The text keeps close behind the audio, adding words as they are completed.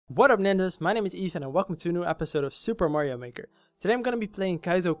What up ninjas, my name is Ethan and welcome to a new episode of Super Mario Maker. Today I'm going to be playing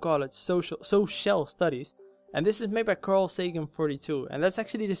Kaizo College Soshell Studies, and this is made by CarlSagan42, and that's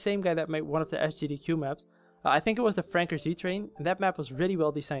actually the same guy that made one of the SGDQ maps. I think it was the Franker Z-Train, and that map was really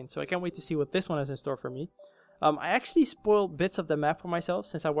well designed, so I can't wait to see what this one has in store for me. I actually spoiled bits of the map for myself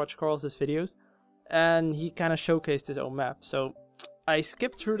since I watched Carl's videos, and he kind of showcased his own map, so I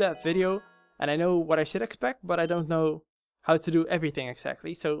skipped through that video, and I know what I should expect, but I don't know how to do everything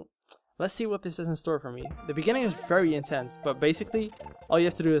exactly, so let's see what this is in store for me. The beginning is very intense, but basically all you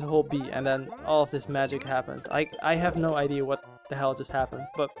have to do is hold B and then all of this magic happens. I have no idea what the hell just happened,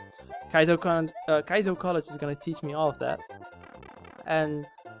 but Kaizo College is going to teach me all of that. And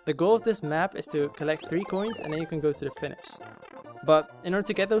the goal of this map is to collect 3 coins and then you can go to the finish. But in order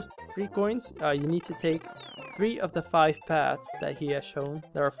to get those 3 coins, you need to take 3 of the 5 paths that he has shown.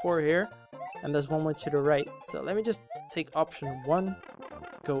 There are 4 here and there's one more to the right. So let me just take option 1.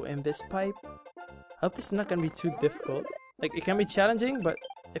 Go in this pipe. I hope this is not gonna be too difficult. Like, it can be challenging, but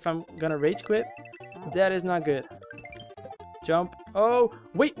if I'm gonna rage quit, that is not good. Jump. Oh,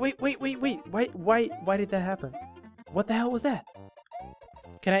 wait. Why did that happen? What the hell was that?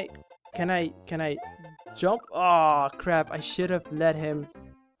 Can I jump? Oh crap, I should have let him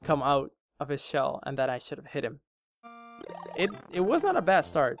come out of his shell and then I should have hit him. It was not a bad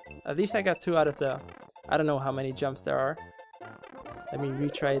start. At least I got 2 out of the, I don't know how many jumps there are. Let me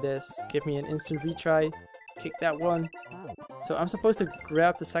retry this. Give me an instant retry. Kick that one. So I'm supposed to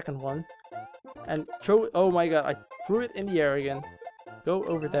grab the second one and throw it. Oh my god, I threw it in the air again. Go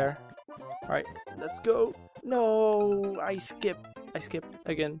over there. Alright, let's go. No, I skipped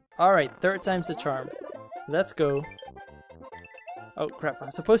again. Alright, 3rd time's the charm. Let's go. Oh crap,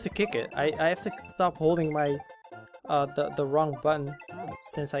 I'm supposed to kick it. I have to stop holding my the wrong button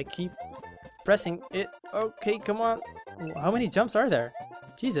since I keep pressing it. Okay, come on. How many jumps are there?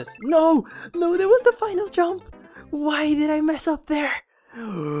 Jesus. No, that was the final jump. Why did I mess up there?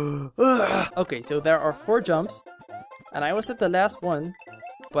 Okay, so there are 4 jumps and I was at the last one,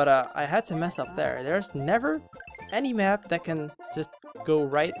 but I had to mess up there. There's never any map that can just go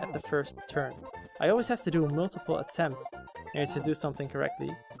right at the first turn. I always have to do multiple attempts in order to do something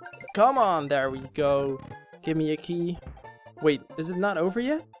correctly. Come on, there we go. Give me a key. Wait, is it not over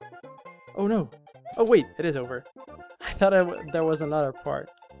yet? Oh no. Oh wait, it is over. I thought there was another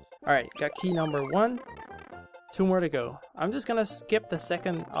part. Alright, got key number 1. 2 more to go. I'm just gonna skip the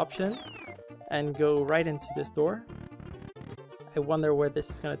second option and go right into this door. I wonder where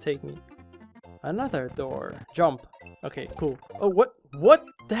this is gonna take me. Another door. Jump. Okay, cool. Oh, what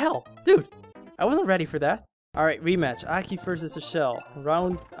the hell? Dude, I wasn't ready for that. Alright, rematch. Aki versus Soshell.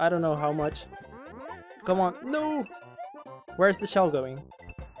 Round, I don't know how much. Come on. No! Where's the shell going?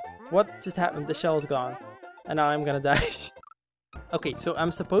 What just happened? The shell's gone. And now I'm gonna die. Okay, so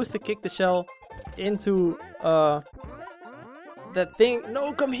I'm supposed to kick the shell into that thing.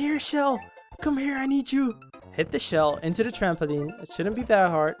 No, come here, shell. Come here, I need you. Hit the shell into the trampoline. It shouldn't be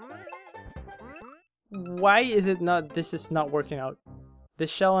that hard. Why is it not? This is not working out. This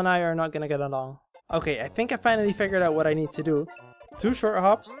shell and I are not gonna get along. Okay, I think I finally figured out what I need to do. 2 short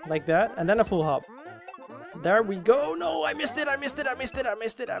hops like that, and then a full hop. There we go. No, I missed it. I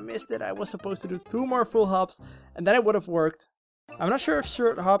was supposed to do 2 more full hops and then it would have worked. I'm not sure if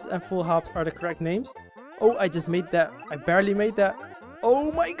short hops and full hops are the correct names. Oh, I just made that. I barely made that.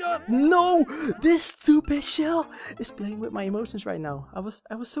 Oh my god. No, this stupid shell is playing with my emotions right now. I was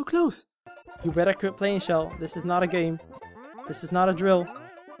so close. You better quit playing, shell. This is not a game. This is not a drill.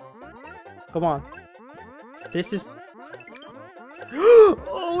 Come on. This is...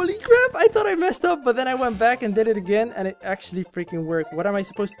 Holy crap, I thought I messed up, but then I went back and did it again and it actually freaking worked. What am I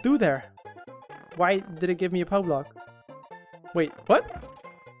supposed to do there? Why did it give me a power block? Wait, what?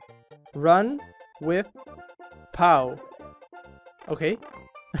 Run with POW. Okay.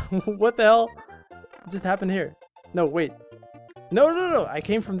 What the hell just happened here? No, wait. No, I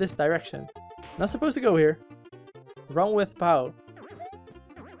came from this direction. Not supposed to go here. Run with POW.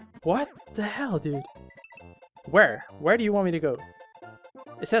 What the hell, dude? Where do you want me to go?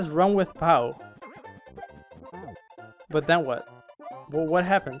 It says run with POW. But then what? Well, what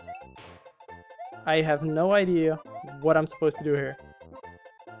happens? I have no idea what I'm supposed to do here.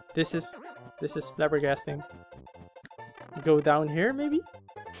 This is flabbergasting. Go down here, maybe?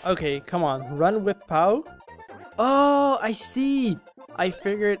 Okay, come on. Run with POW? Oh, I see! I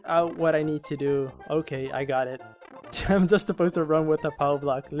figured out what I need to do. Okay, I got it. I'm just supposed to run with a POW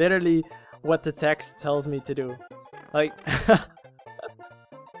block. Literally what the text tells me to do. Like...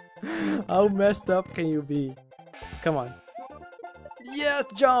 How messed up can you be? Come on. Yes,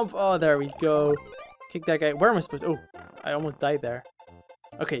 jump! Oh, there we go. Kick that guy. Where am I supposed to? Oh, I almost died there.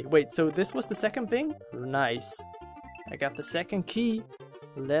 Okay, wait, so this was the second thing? Nice. I got the second key.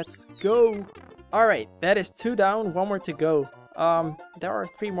 Let's go. Alright, that is 2 down, 1 more to go. There are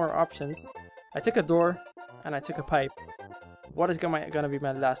 3 more options. I took a door, and I took a pipe. What is gonna be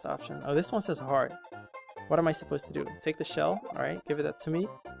my last option? Oh, this one says hard. What am I supposed to do? Take the shell. Alright, give it that to me.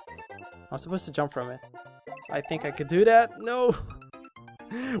 I'm supposed to jump from it. I think I could do that. No!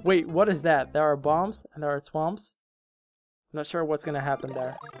 Wait, what is that? There are bombs, and there are swamps. I'm not sure what's gonna happen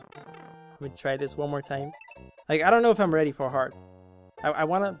there. Let me try this one more time. Like, I don't know if I'm ready for hard. I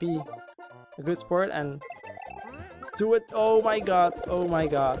wanna be a good sport and do it. Oh my god. Oh my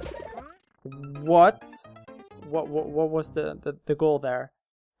god. What? What was the goal there?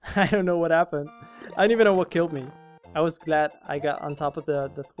 I don't know what happened. I don't even know what killed me. I was glad I got on top of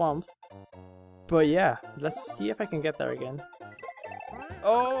the thwomps. But yeah, let's see if I can get there again.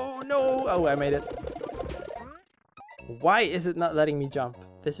 Oh no! Oh, I made it. Why is it not letting me jump?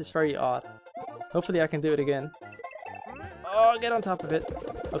 This is very odd. Hopefully I can do it again. Oh, get on top of it.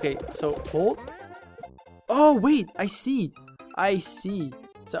 Okay, so hold. Oh wait, I see. I see.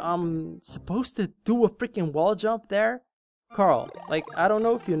 So I'm supposed to do a freaking wall jump there? Carl, like, I don't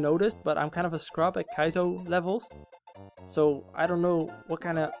know if you noticed, but I'm kind of a scrub at Kaizo levels. So I don't know what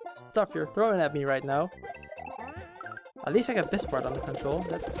kind of stuff you're throwing at me right now. At least I got this part under control.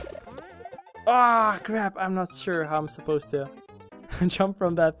 That's... Ah, crap, I'm not sure how I'm supposed to jump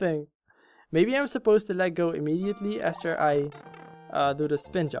from that thing. Maybe I'm supposed to let go immediately after I do the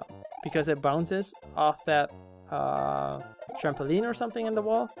spin jump, because it bounces off that trampoline or something in the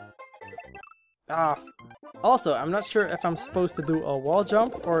wall. Also, I'm not sure if I'm supposed to do a wall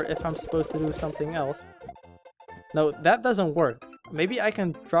jump or if I'm supposed to do something else. No, that doesn't work. Maybe I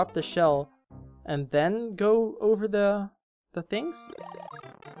can drop the shell and then go over the things?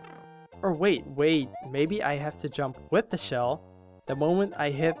 Or wait, maybe I have to jump with the shell the moment I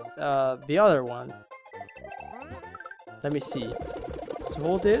hit the other one. Let me see. So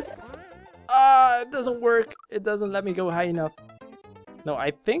hold this. It doesn't work. It doesn't let me go high enough. No,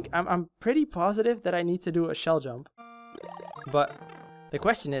 I think I'm pretty positive that I need to do a shell jump. But the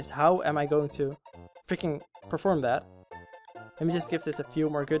question is, how am I going to freaking perform that? Let me just give this a few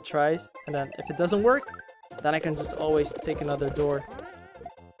more good tries, and then if it doesn't work, then I can just always take another door.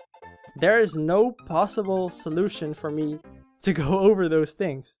 There is no possible solution for me to go over those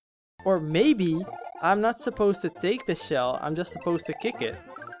things. Or maybe I'm not supposed to take the shell, I'm just supposed to kick it.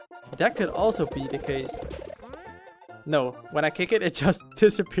 That could also be the case. No, when I kick it, it just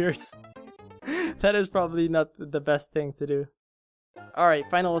disappears. That is probably not the best thing to do. Alright,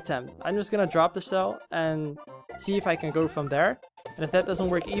 final attempt. I'm just gonna drop the shell and see if I can go from there. And if that doesn't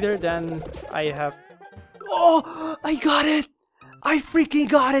work either, then I have... Oh! I got it! I freaking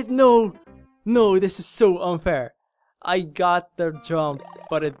got it! No! No, this is so unfair. I got the jump,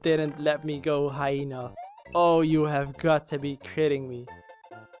 but it didn't let me go high enough. Oh, you have got to be kidding me.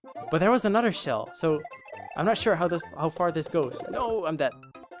 But there was another shell, so I'm not sure how far this goes. No, I'm dead.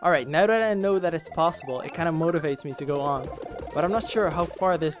 Alright, now that I know that it's possible, it kind of motivates me to go on. But I'm not sure how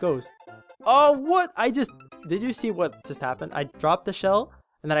far this goes. Oh, what? Did you see what just happened? I dropped the shell,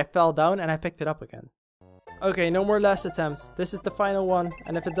 and then I fell down, and I picked it up again. Okay, no more last attempts. This is the final one,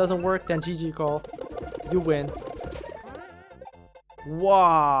 and if it doesn't work, then GG Carl. You win.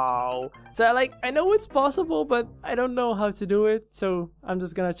 Wow. So I know it's possible, but I don't know how to do it, so I'm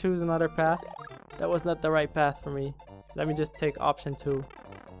just gonna choose another path. That was not the right path for me. Let me just take option 2.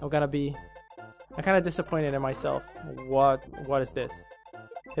 I'm kind of disappointed in myself. What is this?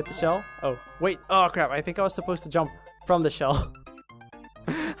 Hit the shell? Oh, wait. Oh crap, I think I was supposed to jump from the shell.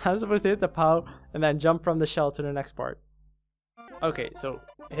 I'm supposed to hit the POW and then jump from the shell to the next part. Okay, so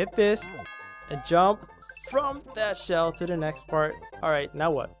hit this and jump from that shell to the next part. Alright, now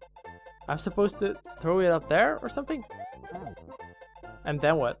what? I'm supposed to throw it up there or something? And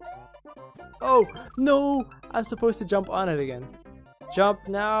then what? Oh, no! I'm supposed to jump on it again. Jump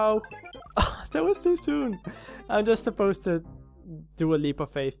now! Oh, that was too soon! I'm just supposed to do a leap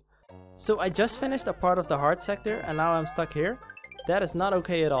of faith. So I just finished a part of the hard sector and now I'm stuck here? That is not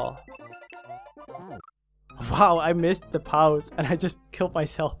okay at all. Wow, I missed the pause and I just killed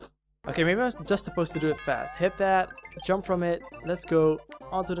myself. Okay, maybe I was just supposed to do it fast. Hit that, jump from it, let's go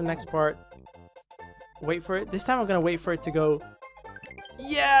on to the next part. Wait for it. This time I'm gonna wait for it to go.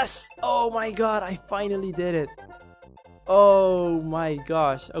 Yes! Oh my god, I finally did it. Oh my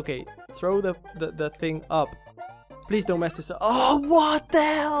gosh. Okay, throw the thing up. Please don't mess this up. Oh, what the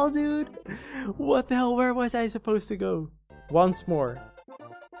hell, dude? What the hell? Where was I supposed to go? Once more.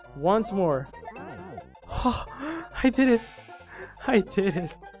 Once more. Oh, I did it. I did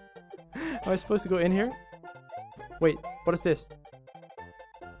it. Am I supposed to go in here? Wait, what is this?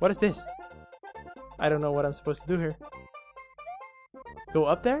 What is this? I don't know what I'm supposed to do here. Go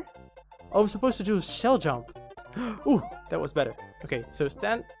up there? Oh, I'm supposed to do a shell jump. Ooh, that was better. Okay, so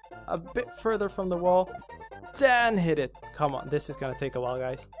stand a bit further from the wall. Then hit it. Come on, this is gonna take a while,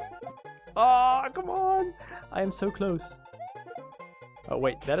 guys. Oh, come on. I am so close. Oh,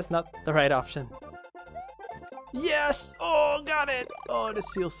 wait, that is not the right option. Yes! Oh, got it! Oh, this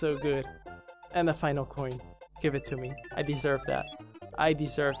feels so good. And the final coin. Give it to me. I deserve that. I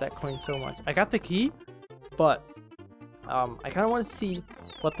deserve that coin so much. I got the key, but I kind of want to see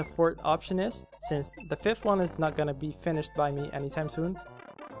what the fourth option is, since the fifth one is not going to be finished by me anytime soon.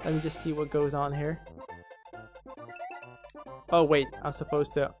 Let me just see what goes on here. Oh, wait. I'm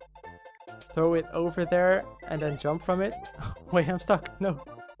supposed to throw it over there and then jump from it. Wait, I'm stuck. No.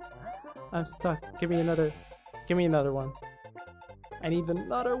 I'm stuck. Give me another one. I need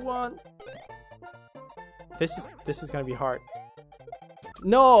another one. This is gonna be hard.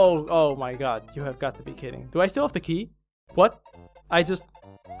 No! Oh my god, you have got to be kidding. Do I still have the key? What? I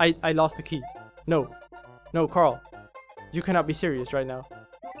lost the key. No. No, Carl. You cannot be serious right now.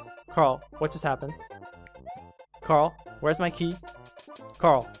 Carl, what just happened? Carl, where's my key?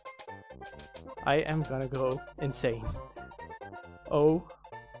 Carl. I am gonna go insane. Oh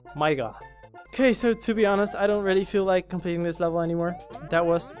my god. Okay, so to be honest, I don't really feel like completing this level anymore. That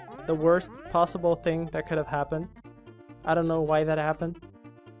was the worst possible thing that could have happened. I don't know why that happened.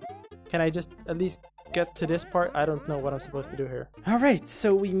 Can I just at least get to this part? I don't know what I'm supposed to do here. Alright,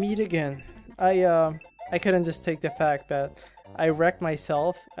 so we meet again. I couldn't just take the fact that I wrecked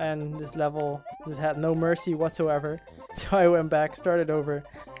myself and this level just had no mercy whatsoever. So I went back, started over.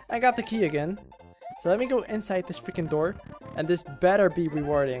 I got the key again. So let me go inside this freaking door, and this better be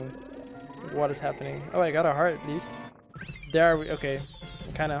rewarding. What is happening? Oh, I got a heart at least. There we okay.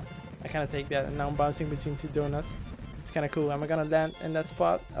 I kinda take that, and now I'm bouncing between two donuts. It's kinda cool. Am I gonna land in that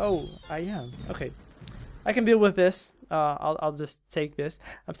spot? Oh, I am. Okay. I can deal with this. I'll just take this.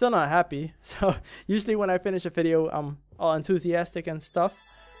 I'm still not happy. So usually when I finish a video, I'm all enthusiastic and stuff.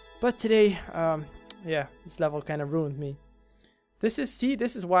 But today, yeah, this level kind of ruined me. This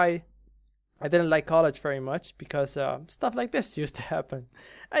is why I didn't like college very much, because stuff like this used to happen.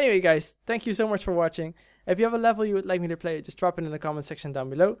 Anyway, guys, thank you so much for watching. If you have a level you would like me to play, just drop it in the comment section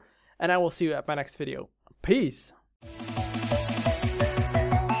down below, and I will see you at my next video. Peace!